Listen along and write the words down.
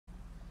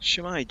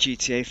Shemai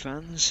GTA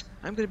fans,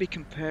 I'm going to be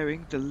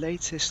comparing the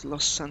latest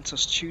Los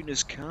Santos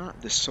tuners car,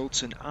 the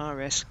Sultan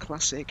RS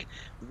Classic,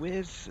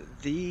 with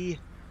the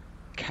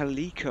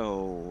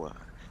Calico.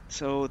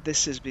 So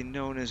this has been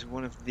known as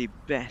one of the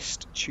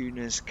best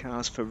tuners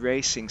cars for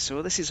racing.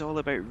 So this is all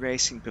about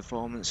racing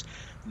performance,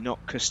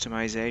 not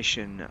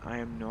customization. I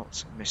am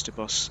not Mr.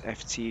 Boss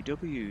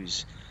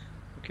FTWs.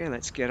 Okay,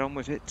 let's get on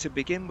with it. To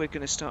begin, we're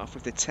going to start off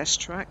with the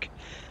test track,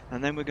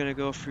 and then we're going to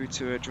go through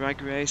to a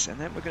drag race, and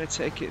then we're going to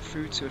take it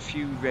through to a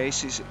few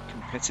races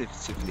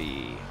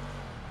competitively.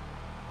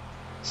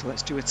 So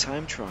let's do a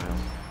time trial.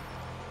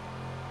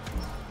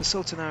 The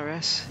Sultan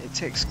RS, it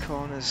takes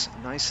corners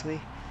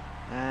nicely,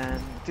 and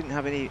didn't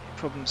have any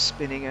problems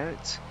spinning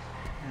out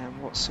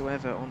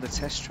whatsoever on the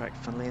test track,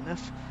 funnily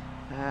enough.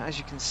 As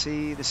you can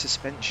see, the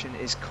suspension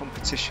is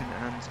competition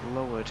and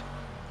lowered.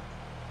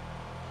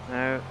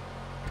 Now,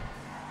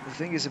 the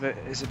thing is about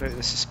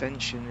the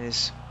suspension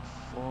is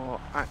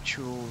for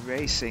actual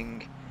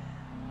racing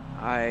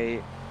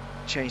I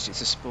changed it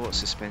to sport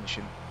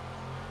suspension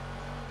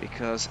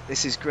because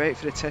this is great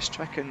for the test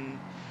track, and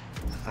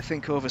I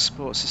think over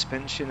sport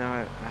suspension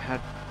I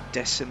had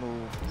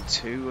decimal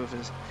 20 of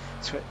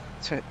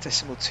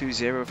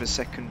a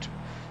second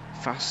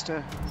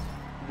faster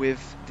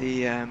with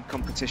the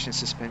competition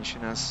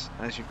suspension as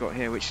you've got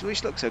here, which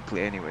looks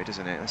ugly anyway,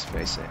 doesn't it? Let's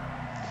face it.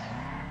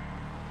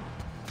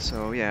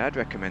 So yeah, I'd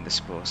recommend the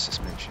sport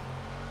suspension.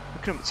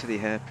 We're coming up to the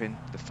hairpin,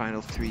 the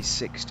final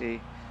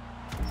 360,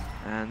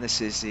 and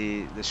this is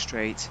the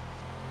straight.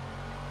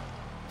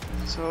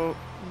 So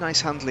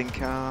nice handling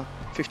car,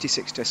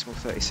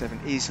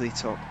 56.37, easily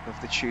top of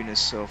the tuners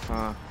so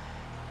far.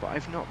 But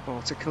I've not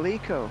bought a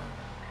Calico,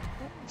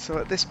 so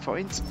at this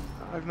point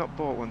I've not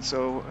bought one.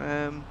 So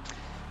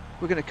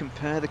we're going to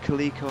compare the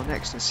Calico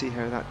next and see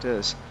how that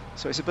does.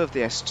 So it's above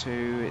the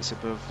S2, it's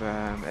above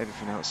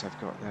everything else I've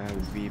got there,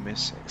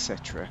 Remus,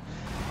 etc.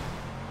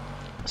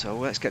 So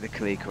let's get the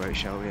Calico out,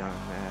 shall we, on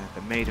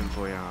the maiden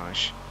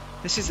voyage.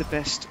 This is the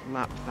best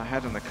lap I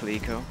had on the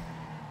Calico.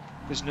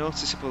 There's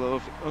noticeable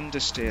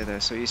understeer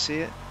there, so you see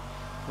it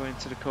going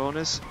to the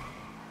corners.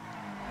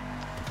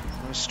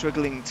 I was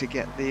struggling to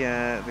get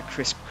the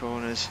crisp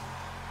corners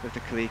with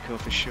the Calico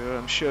for sure.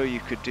 I'm sure you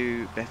could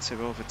do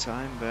better over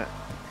time, but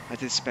I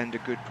did spend a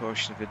good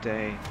portion of the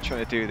day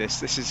trying to do this.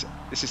 This is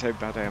how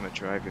bad I am at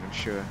driving, I'm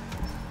sure.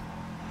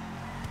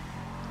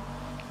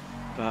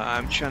 But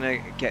I'm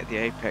trying to get the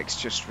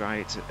apex just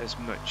right as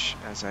much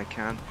as I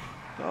can.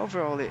 But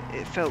overall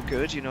it felt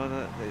good, you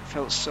know, it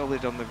felt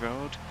solid on the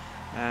road.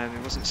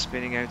 It wasn't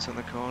spinning out on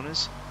the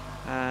corners,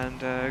 and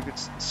good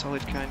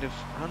solid kind of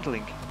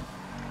handling.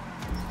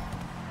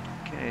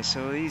 Okay,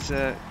 so these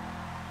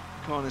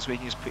corners where you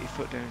can just put your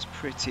foot down is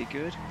pretty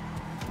good.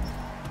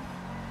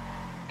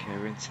 Okay,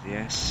 we're into the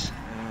S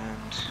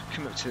and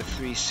come up to the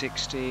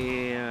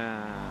 360.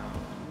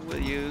 Will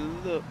you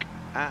look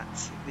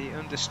at the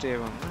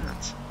understeer on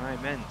that?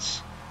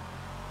 Immense.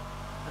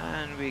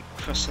 And we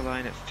cross the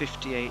line at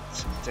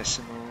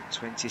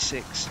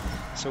 58.26.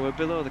 So we're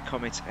below the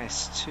Comet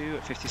S2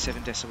 at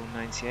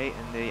 57.98,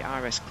 and the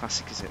RS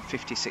Classic is at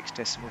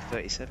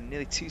 56.37,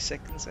 nearly 2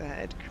 seconds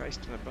ahead.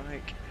 Christ on a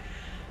bike.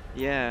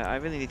 Yeah, I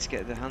really need to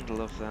get the handle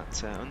of that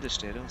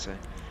understeer, don't I?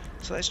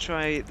 So let's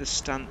try the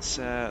stance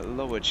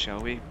lowered,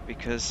 shall we?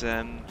 Because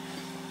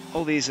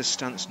all these are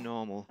stance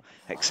normal,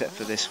 except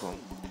for this one.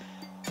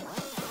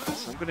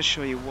 So I'm going to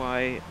show you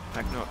why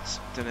I've not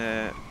done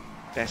a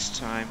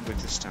best time with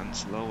the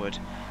stance lowered.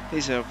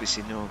 These are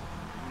obviously no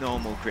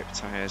normal grip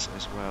tyres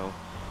as well,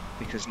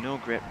 because no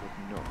grip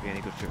would not be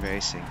any good for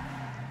racing.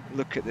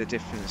 Look at the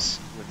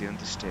difference with the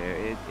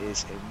understeer, it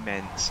is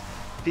immense.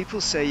 People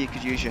say you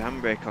could use your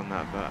handbrake on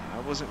that, but I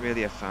wasn't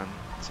really a fan,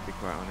 to be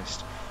quite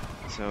honest.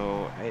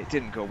 So it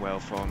didn't go well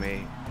for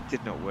me, it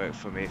did not work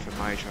for me for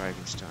my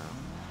driving style,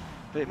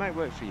 but it might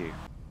work for you.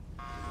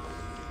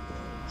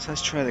 So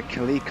let's try the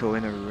Calico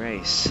in a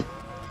race.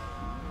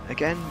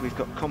 Again, we've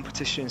got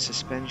competition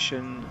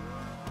suspension,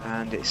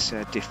 and it's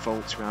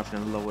default rather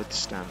than lowered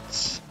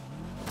stance.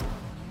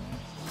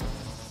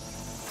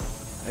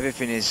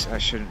 Everything is, I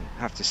shouldn't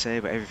have to say,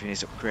 but everything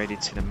is upgraded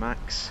to the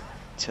max,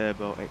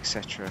 turbo,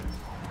 etc.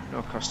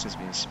 No cost has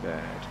been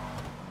spared.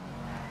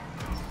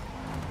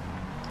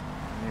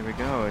 And here we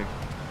go,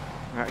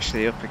 we're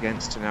actually up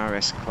against an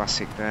RS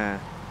Classic there,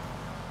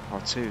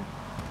 or two.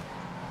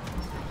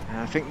 And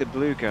I think the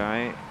blue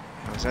guy,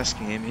 I was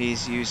asking him,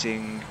 he's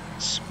using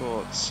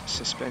sports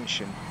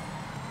suspension.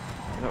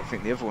 I don't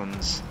think the other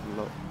one's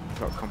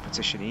got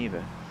competition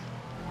either.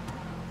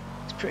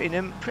 It's pretty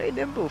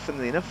nimble,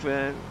 funnily enough.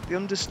 The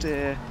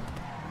understeer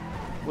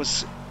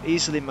was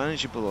easily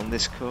manageable on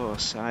this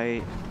course.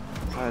 I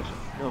had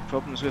no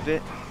problems with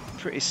it.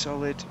 Pretty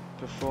solid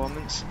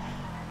performance,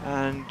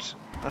 and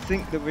I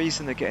think the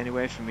reason they're getting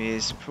away from me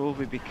is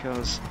probably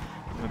because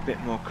I'm a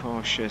bit more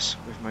cautious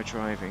with my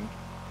driving.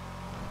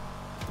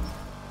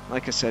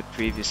 Like I said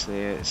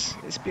previously,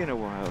 it's been a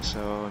while,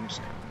 so I'm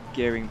just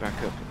gearing back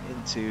up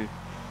into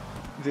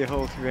the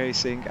whole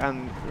racing,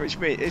 and which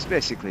is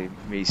basically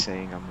me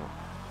saying I'm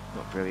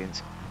not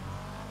brilliant.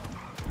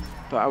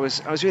 But I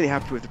was really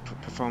happy with the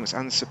performance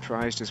and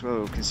surprised as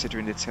well,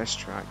 considering the test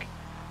track.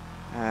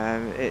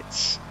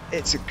 It's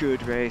a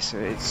good racer.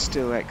 It's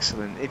still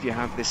excellent. If you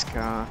have this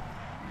car,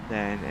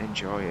 then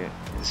enjoy it.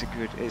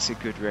 It's a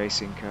good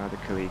racing car, the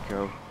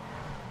Calico.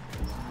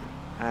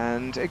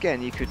 And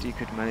again, you could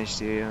manage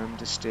to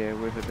steer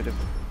with a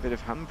bit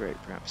of handbrake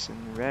perhaps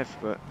and rev,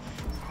 but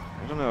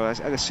I don't know.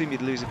 I'd assume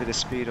you'd lose a bit of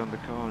speed on the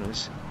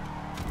corners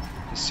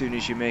as soon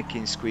as you're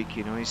making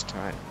squeaky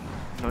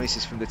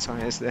noises from the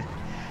tyres. There,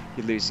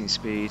 you're losing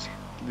speed,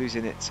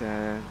 losing it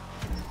to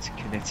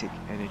kinetic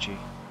energy,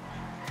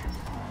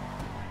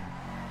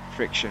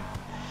 friction.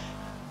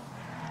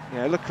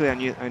 Yeah, luckily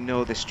I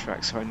know this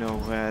track, so I know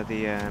where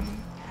the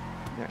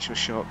actual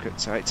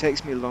shortcuts are. It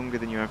takes me longer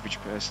than your average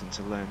person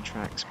to learn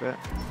tracks, but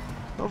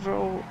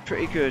overall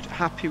pretty good.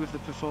 Happy with the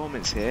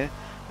performance here,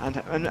 and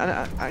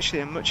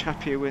actually I'm much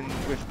happier with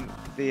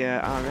the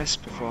RS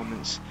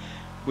performance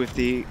with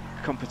the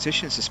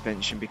competition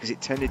suspension, because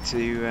it tended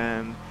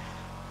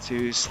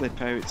to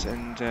slip out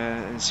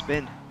and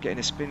spin, getting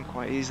a spin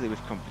quite easily with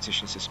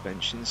competition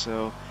suspension.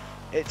 So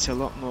it's a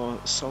lot more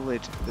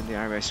solid than the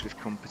RS with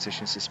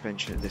competition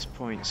suspension at this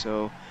point.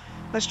 So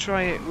let's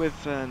try it with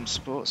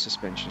sports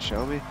suspension,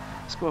 shall we?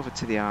 Let's go over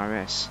to the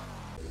RS.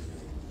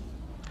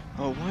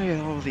 Oh, why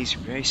are all these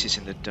races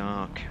in the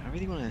dark? I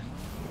really want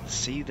to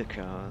see the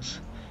cars,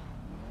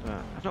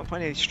 but I've not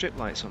put any strip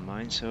lights on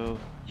mine, so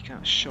you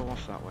can't show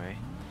off that way.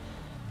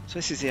 So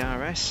this is the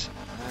RS,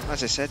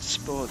 as I said,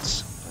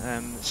 sports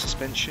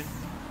suspension,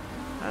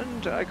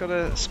 and I got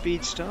a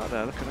speed start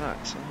there. Look at that,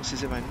 it's almost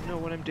as if I know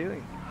what I'm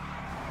doing.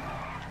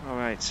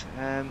 Alright,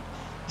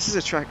 this is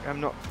a track I'm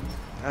not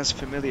as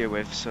familiar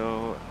with,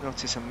 so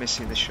notice I'm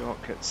missing the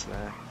shortcuts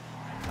there.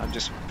 I'm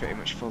just pretty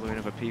much following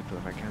other people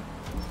if I can.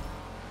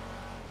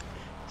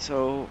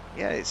 So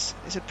yeah, it's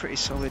a pretty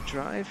solid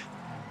drive,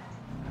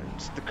 and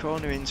the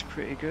cornering's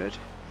pretty good.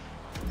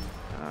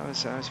 I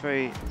was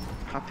very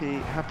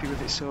happy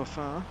with it so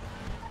far,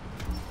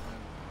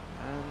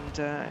 and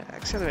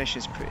acceleration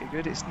is pretty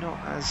good. It's not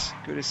as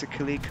good as the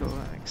Calico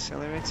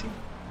accelerating.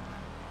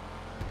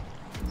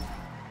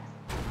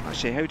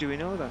 Actually, how do we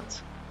know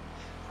that?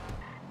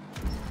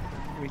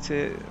 We need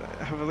to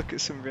have a look at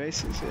some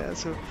races. Yeah,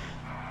 so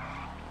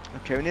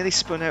okay, we nearly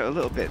spun out a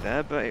little bit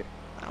there, but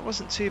that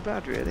wasn't too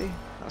bad really.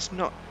 That's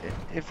not.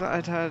 If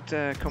that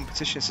had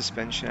competition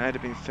suspension, I'd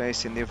have been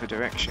facing the other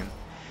direction,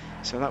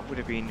 so that would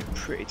have been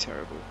pretty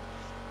terrible.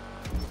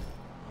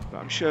 But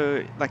I'm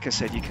sure, like I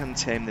said, you can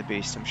tame the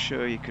beast. I'm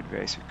sure you could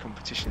race with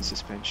competition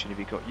suspension if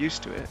you got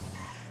used to it.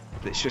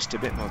 But it's just a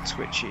bit more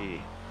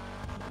twitchy.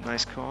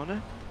 Nice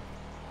corner.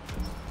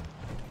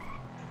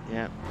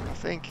 Yeah, I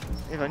think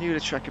if I knew the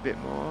track a bit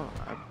more,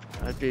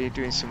 I'd be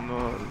doing some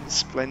more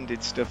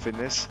splendid stuff in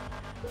this.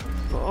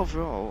 But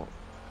overall,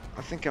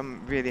 I think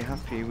I'm really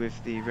happy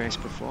with the race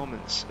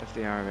performance of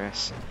the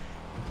RS,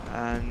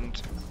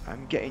 and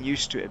I'm getting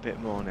used to it a bit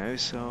more now,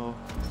 so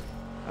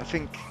I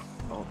think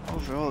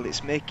overall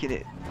it's making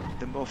it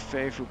the more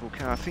favourable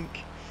car. I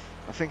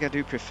think I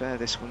do prefer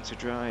this one to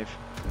drive.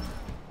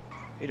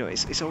 You know,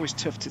 it's always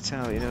tough to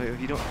tell, you know, if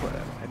you don't put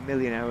a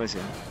million hours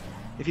in.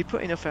 If you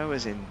put enough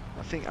hours in,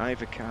 I think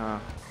either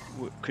car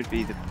could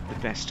be the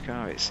best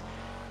car. It's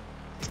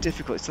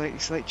difficult.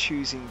 It's like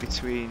choosing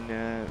between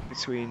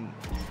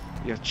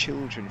your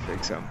children, for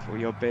example,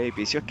 your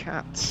babies, your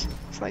cats.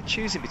 It's like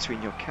choosing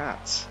between your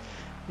cats.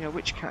 You know,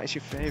 which cat is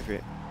your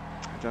favourite?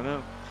 I don't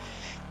know.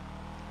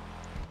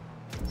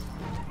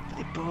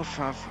 They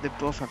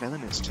both have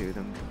elements to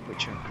them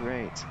which are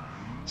great.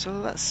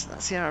 So that's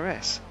the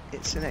RS.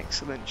 It's an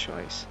excellent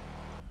choice.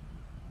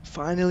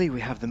 Finally,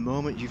 we have the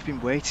moment you've been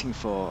waiting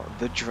for,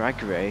 the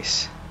drag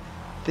race.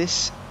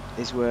 This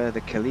is where the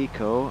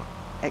Calico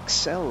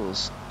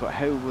excels, but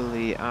how will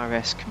the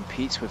RS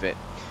compete with it?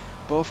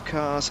 Both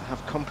cars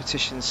have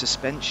competition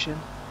suspension,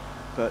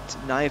 but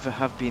neither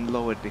have been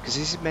lowered, because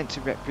this is meant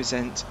to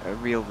represent a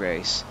real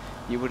race.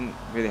 You wouldn't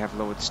really have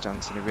lowered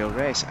stance in a real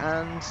race,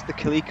 and the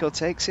Calico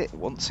takes it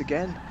once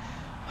again,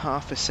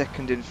 half a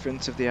second in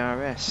front of the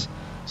RS.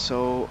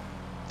 So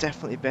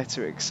definitely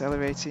better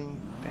accelerating,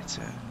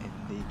 better in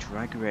the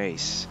drag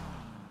race.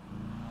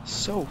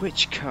 So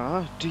which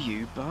car do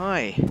you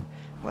buy?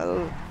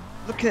 Well,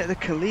 looking at the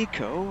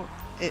Calico,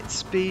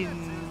 it's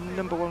been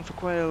 #1 for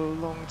quite a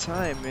long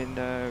time in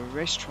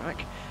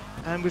racetrack,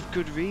 and with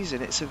good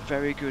reason. It's a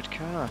very good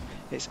car.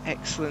 It's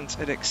excellent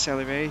at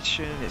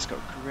acceleration, it's got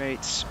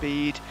great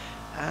speed,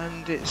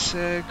 and it's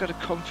got a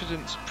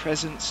confident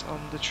presence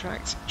on the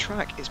track.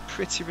 Track is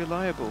pretty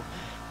reliable.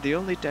 The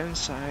only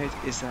downside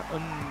is that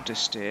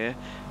understeer,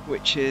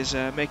 which is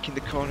making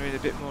the cornering a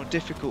bit more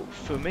difficult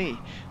for me,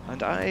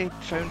 and I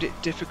found it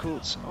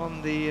difficult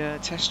on the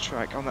test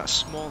track, on that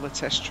smaller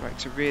test track,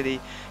 to really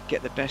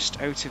get the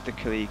best out of the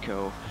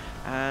Calico.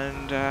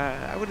 And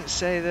I wouldn't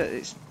say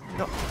that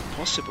not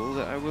possible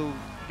that I will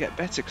get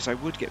better, because I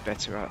would get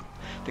better at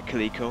the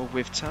Calico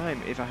with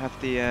time if I have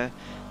the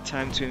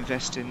time to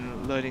invest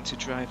in learning to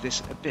drive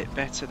this a bit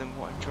better than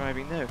what I'm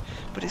driving now.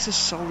 But it's a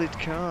solid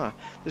car.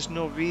 There's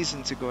no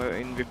reason to go out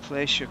and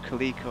replace your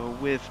Calico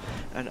with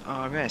an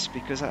RS,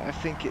 because I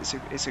think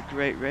it's a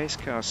great race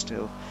car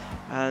still,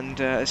 and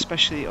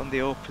especially on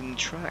the open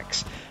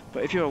tracks.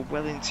 But if you're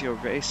well into your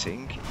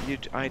racing,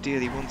 you'd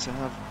ideally want to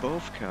have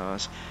both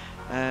cars.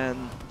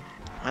 And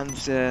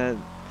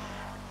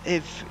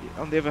if,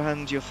 on the other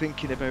hand, you're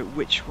thinking about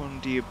which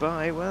one do you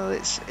buy, well,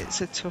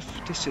 it's a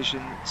tough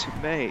decision to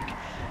make.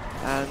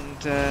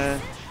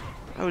 And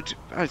I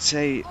would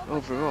say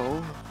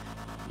overall,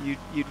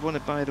 you'd want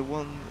to buy the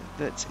one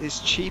that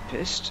is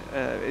cheapest.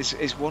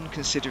 Is one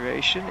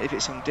consideration if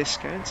it's on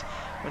discount.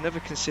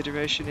 Another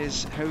consideration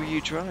is how you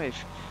drive,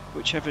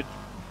 whichever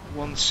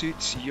one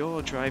suits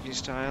your driving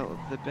style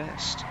the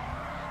best.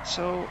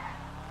 So,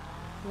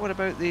 what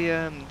about the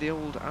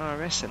old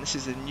RS? And this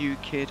is a new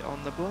kid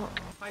on the block.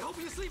 I hope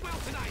you sleep well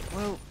tonight.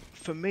 Well,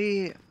 for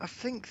me, I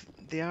think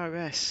the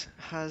RS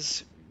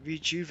has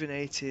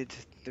rejuvenated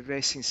the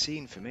racing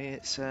scene for me.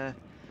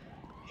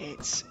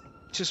 It's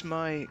just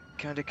my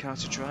kind of car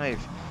to drive.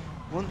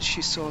 Once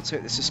you sort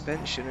out the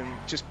suspension and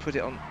just put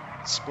it on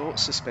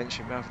sports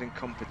suspension rather than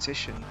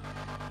competition,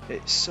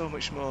 it's so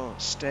much more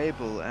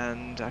stable,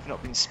 and I've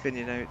not been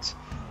spinning out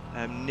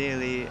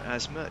nearly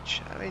as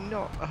much. I mean,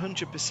 not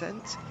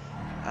 100%,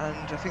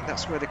 and I think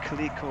that's where the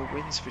Calico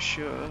wins for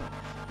sure.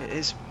 It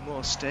is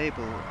more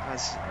stable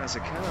as a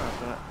car,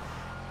 but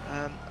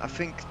I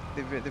think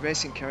the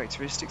racing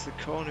characteristics, the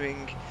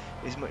cornering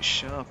is much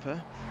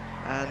sharper,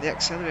 and the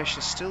acceleration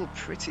is still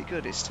pretty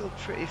good. It's still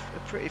a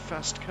pretty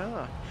fast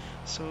car,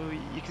 so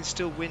you can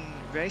still win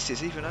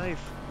races. Even I've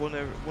won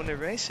a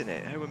race in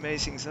it. How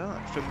amazing is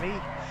that? For me,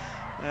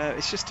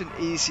 it's just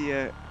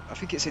I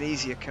think it's an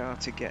easier car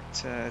to get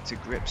to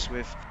grips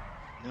with.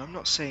 Now, I'm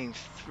not saying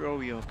throw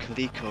your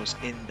Calicos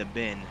in the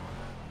bin,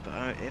 but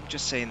I'm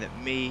just saying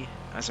that me,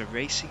 as a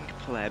racing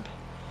pleb,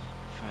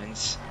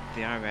 finds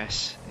the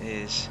RS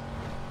is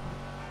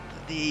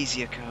the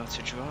easier car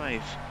to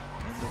drive,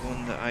 and the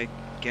one that I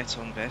get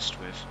on best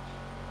with.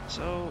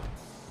 So,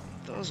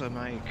 those are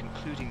my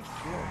concluding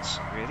thoughts,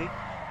 really.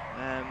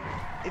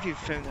 If you've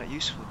found that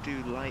useful,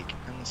 do like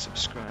and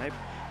subscribe,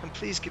 and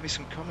please give me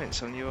some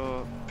comments on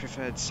your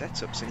preferred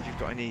setups, and if you've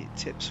got any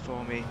tips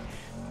for me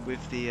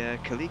with the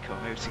Calico,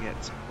 how to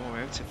get more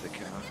out of the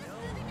car.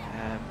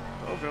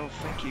 But overall,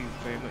 thank you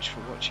very much for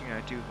watching.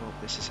 I do hope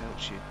this has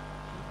helped you.